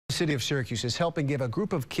The city of Syracuse is helping give a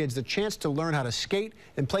group of kids the chance to learn how to skate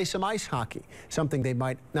and play some ice hockey, something they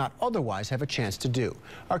might not otherwise have a chance to do.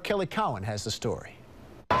 Our Kelly Cowan has the story.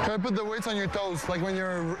 Try to put the weights on your toes, like when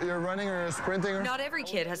you're running or sprinting. Not every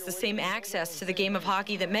kid has the same access to the game of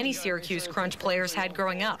hockey that many Syracuse Crunch players had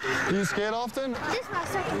growing up. Do you skate often? This is my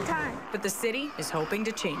second time. But the city is hoping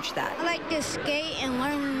to change that. I like to skate and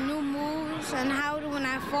learn new moves and how to, when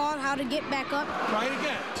I fall, how to get back up. Try it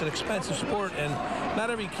again. It's an expensive sport, and not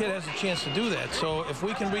every kid has a chance to do that. So if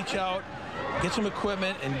we can reach out, get some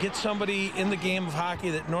equipment, and get somebody in the game of hockey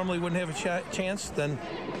that normally wouldn't have a chance, then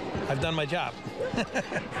I've done my job.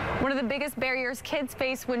 One of the biggest barriers kids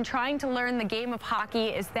face when trying to learn the game of hockey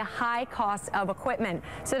is the high cost of equipment.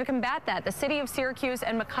 So to combat that, the city of Syracuse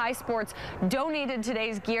and McKie Sports donated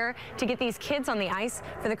today's gear to get these kids on the ice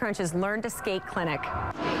for the Crunch's Learn to Skate clinic.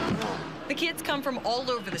 The kids come from all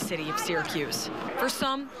over the city of Syracuse. For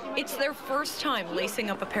some, it's their first time lacing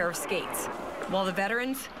up a pair of skates, while the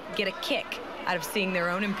veterans get a kick out of seeing their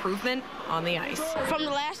own improvement on the ice. From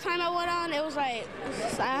the last time I went on, it was like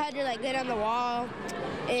I had to get on the wall,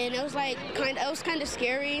 and it was kind of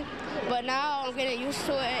scary. But now I'm getting used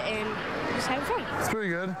to it and just having fun. It's pretty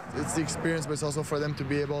good. It's the experience, but it's also for them to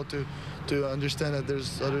be able to understand that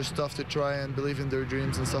there's other stuff to try and believe in their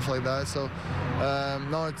dreams and stuff like that. So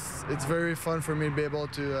no, it's very fun for me to be able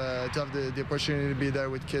to have the opportunity to be there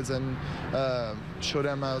with kids and show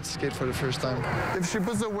them how to skate for the first time. If she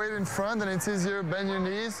puts the weight in front, then it's easier. Bend your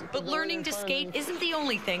knees. But learning to skate isn't the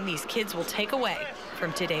only thing these kids will take away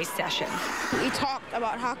from today's session. We talked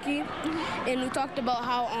about hockey, and we talked about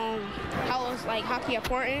how it's like hockey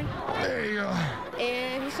important. There you go.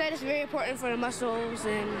 And he said it's very important for the muscles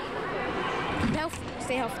and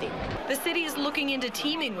stay healthy. The city is looking into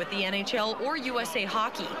teaming with the NHL or USA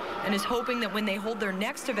Hockey and is hoping that when they hold their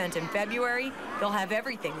next event in February, they'll have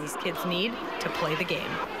everything these kids need to play the game.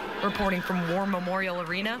 Reporting from War Memorial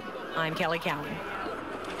Arena, I'm Kelly Cowan.